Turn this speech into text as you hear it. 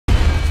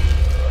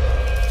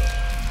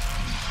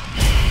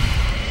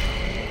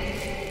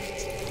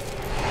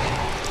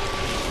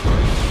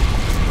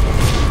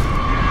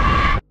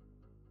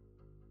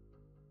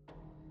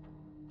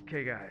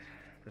Okay, guys.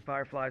 The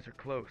Fireflies are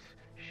close.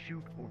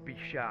 Shoot or be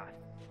shot.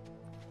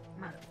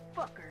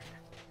 Motherfuckers.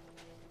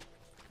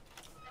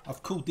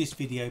 I've called this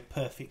video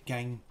Perfect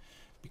Game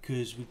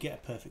because we get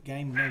a perfect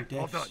game, no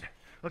deaths. All done.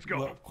 Let's go.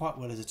 Work quite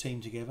well as a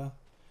team together.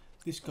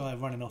 This guy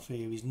running off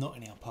here is not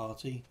in our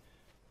party,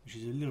 which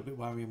is a little bit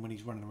worrying when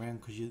he's running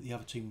around because the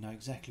other team know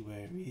exactly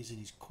where he is and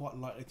he's quite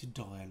likely to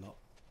die a lot.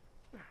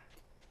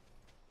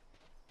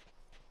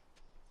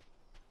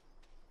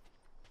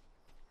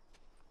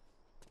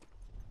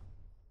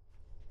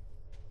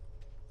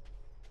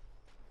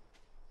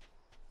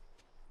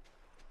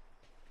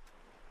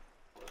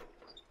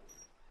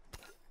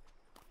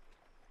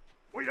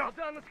 Wait up. All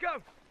done. Let's go.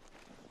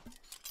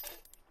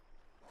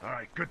 All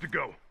right, good to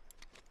go.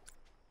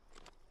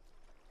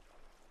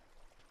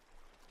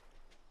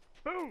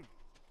 Boom.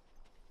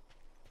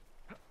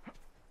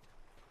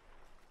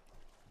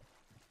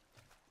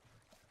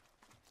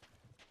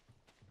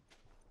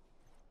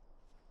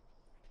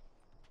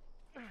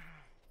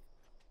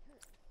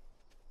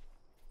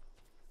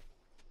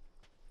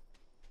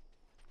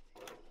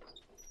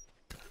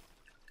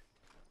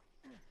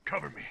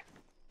 Cover me.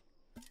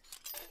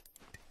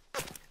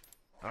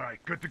 All right,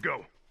 good to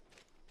go.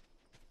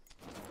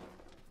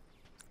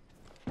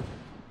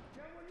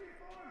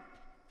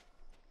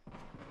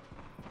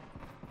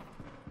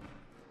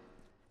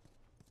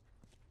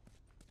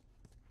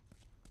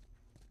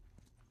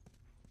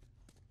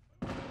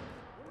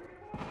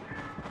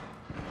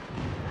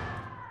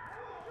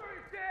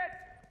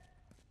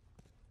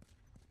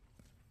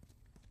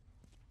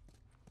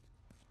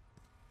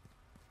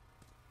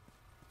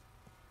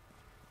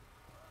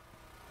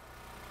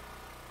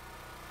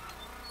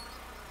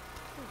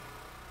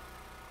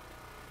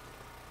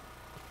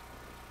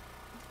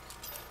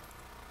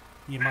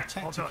 Yeah, my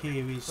tactic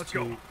here is Let's to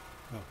go.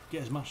 well,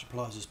 get as much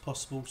supplies as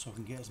possible so I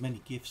can get as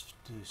many gifts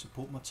to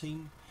support my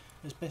team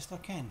as best I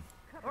can.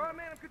 All right,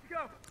 man, I'm good to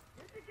go.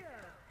 Good to go.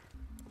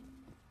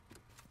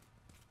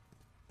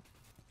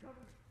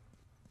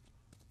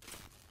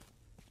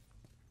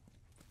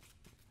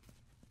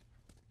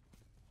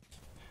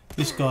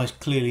 This guy's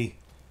clearly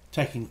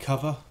taking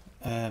cover,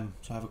 so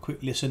I have a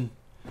quick listen,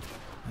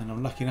 and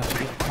I'm lucky enough to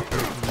get a couple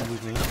of them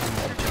with a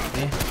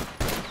there.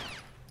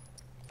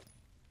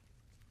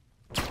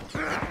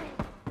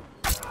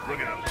 Look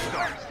at him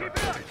start. Keep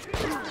it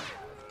up.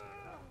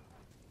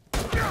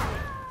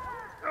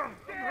 I'm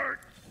hurt.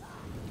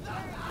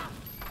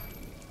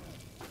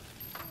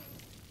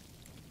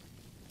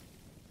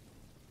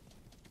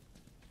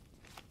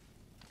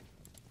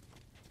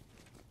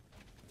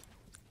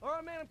 All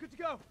right, man, I'm good to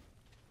go.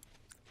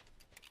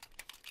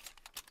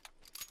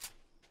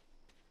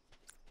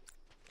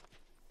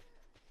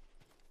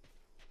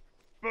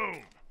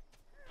 Boom.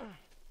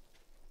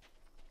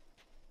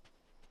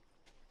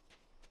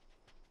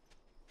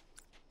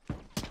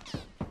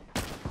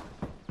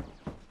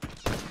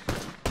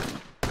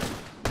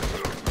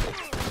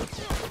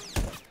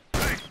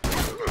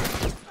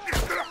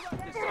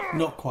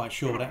 Not quite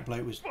sure what that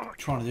bloke was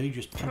trying to do,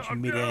 just punching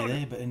mid-air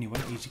there, but anyway,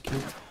 easy kill.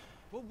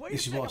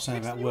 This is what I was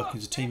saying about working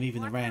as a team,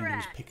 even the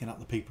randoms picking up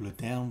the people who are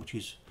down, which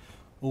is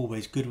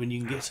always good when you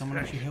can get someone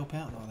else you help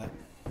out like that.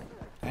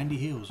 Andy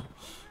heals.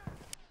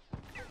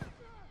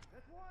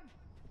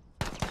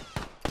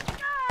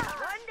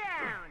 One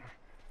down.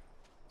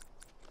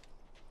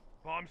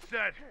 Bomb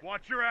set.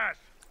 Watch your ass.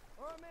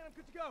 All right, man, I'm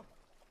good to go.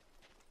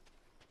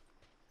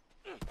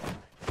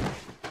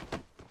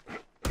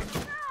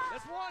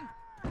 That's one.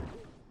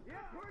 Yeah,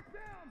 work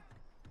down.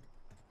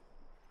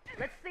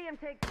 Let's see him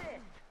take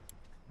this.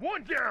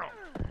 One down.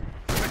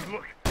 Hey,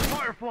 look,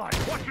 Firefly.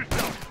 Watch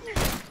yourself.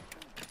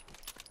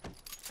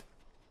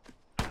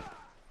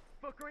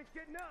 Fucker ain't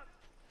getting up.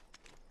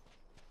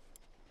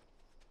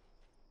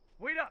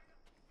 Wait up.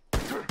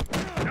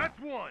 That's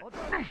one.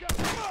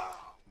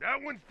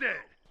 That one's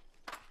dead.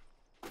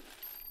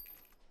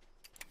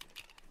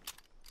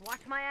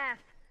 Watch my ass.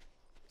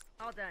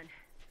 All done.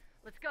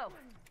 Let's go.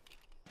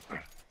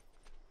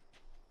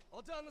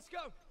 All done, let's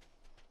go.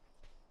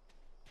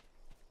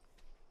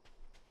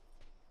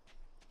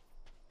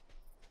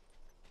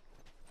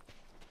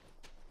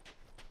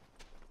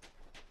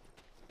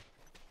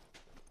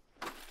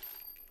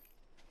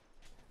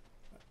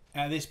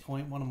 At this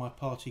point, one of my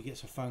party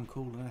gets a phone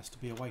call and has to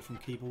be away from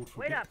keyboard for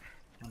a Wait bit. up.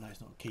 I know it's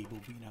not a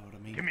keyboard, but you know what I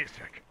mean. Give me a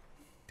sec.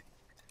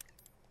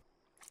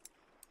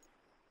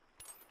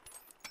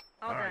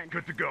 All All right, done.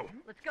 good to go.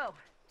 Let's go.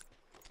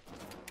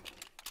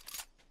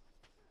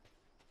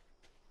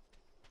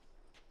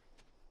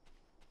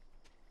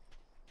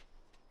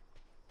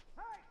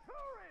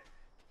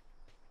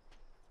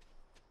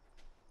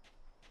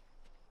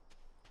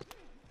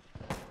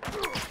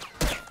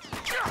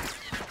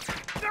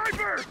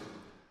 Sniper!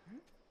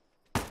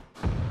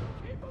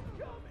 Keep 'em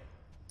coming.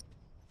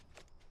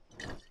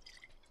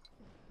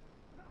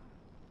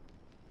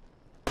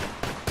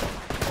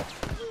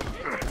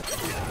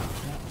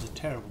 That was a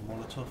terrible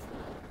Molotov.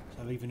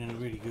 So even in a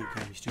really good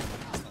game, you still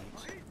make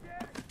mistakes.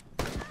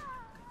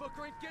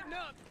 Fucker ain't getting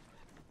up.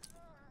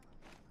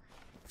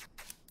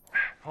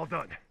 All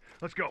done.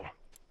 Let's go. I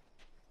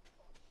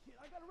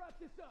gotta wrap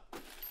this up.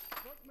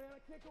 Fuck, man,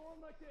 I can't go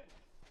on like this.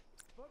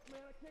 Fuck,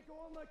 man, I can't go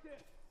on like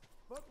this.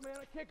 Fuck, man,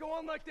 I can't go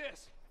on like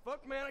this.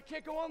 Fuck, man, I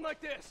can't go on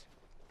like this.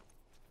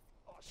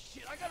 Oh,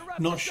 shit, I gotta wrap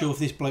Not this sure up. if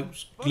this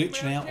bloke's Fuck,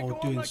 glitching man, I out can't or go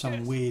on doing like some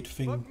this. weird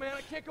thing Fuck, man,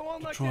 I can't go on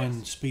to like try this.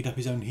 and speed up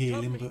his own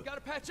healing, but gotta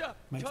patch up.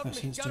 makes no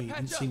sense to me. It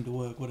didn't seem to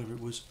work, whatever it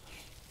was.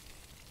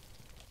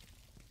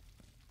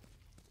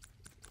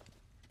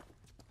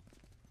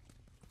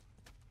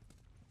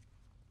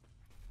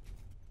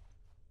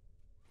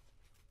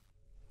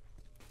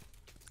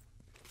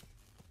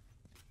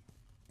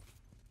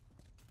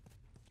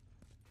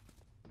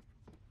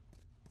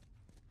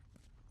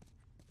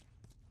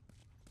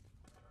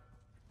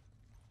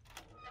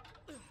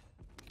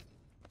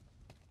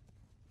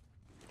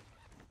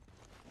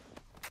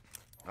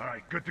 All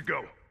right, good to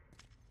go.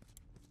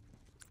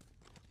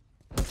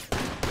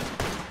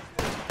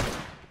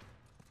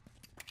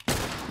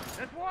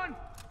 That's one.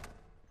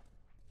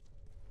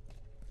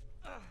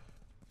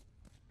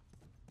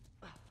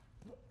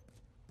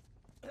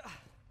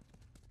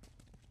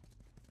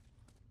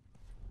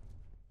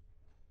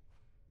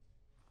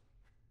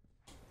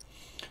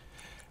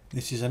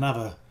 This is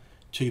another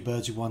 2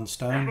 birds with 1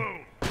 stone.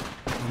 Boom.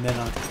 And then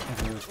I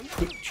have a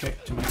quick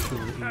check to make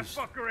sure that That he's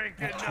fucker ain't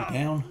getting up. actually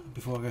down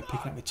before I go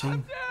picking up the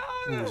team.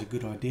 Always a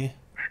good idea.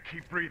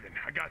 Keep breathing.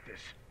 I got this.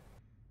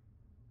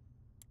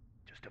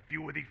 Just a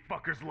few of these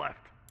fuckers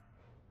left.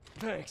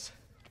 Thanks.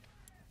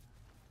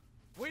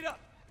 Wait up.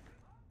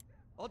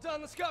 All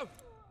done, let's go.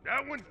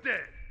 That one's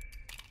dead.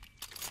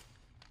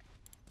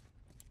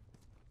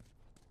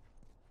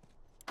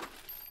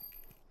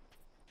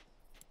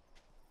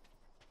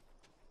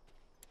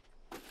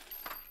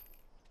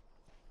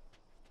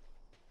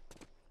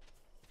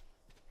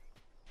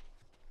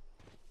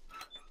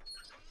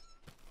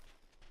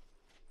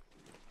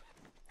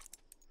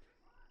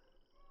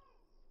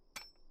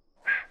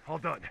 All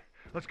done.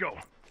 Let's go.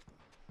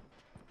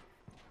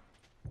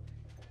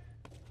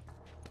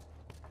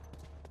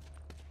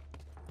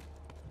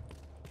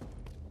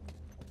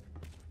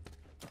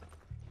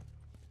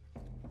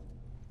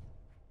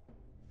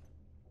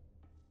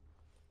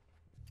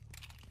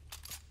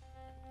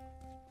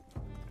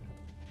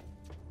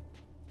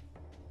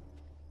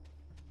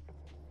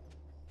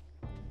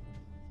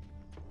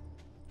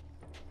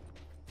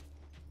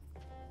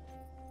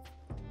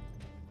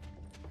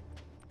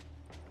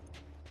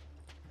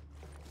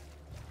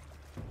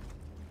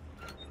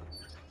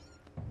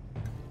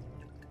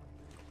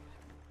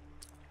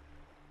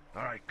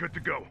 All right, good to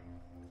go.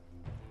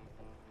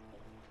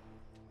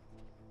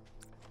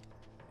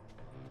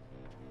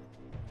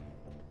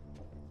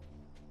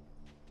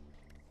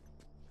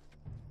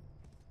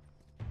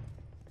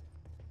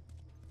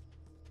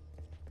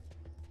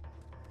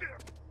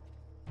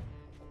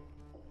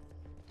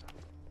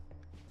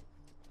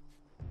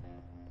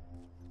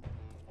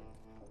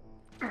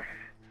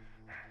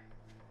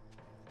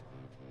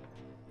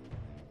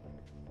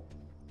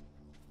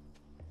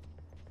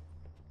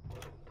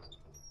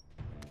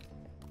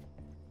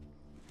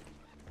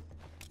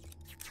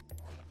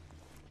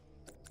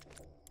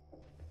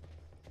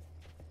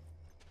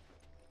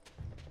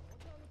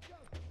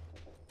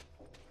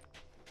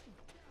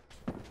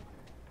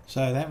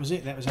 So that was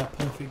it. That was our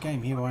perfect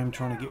game. Here I am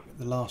trying to get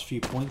the last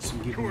few points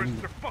and give them Tourists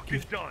the are fucking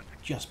gift. done.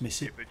 Just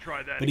miss it. If they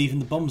try that But even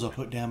the bombs I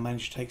put down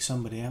managed to take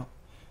somebody out.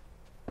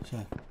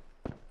 So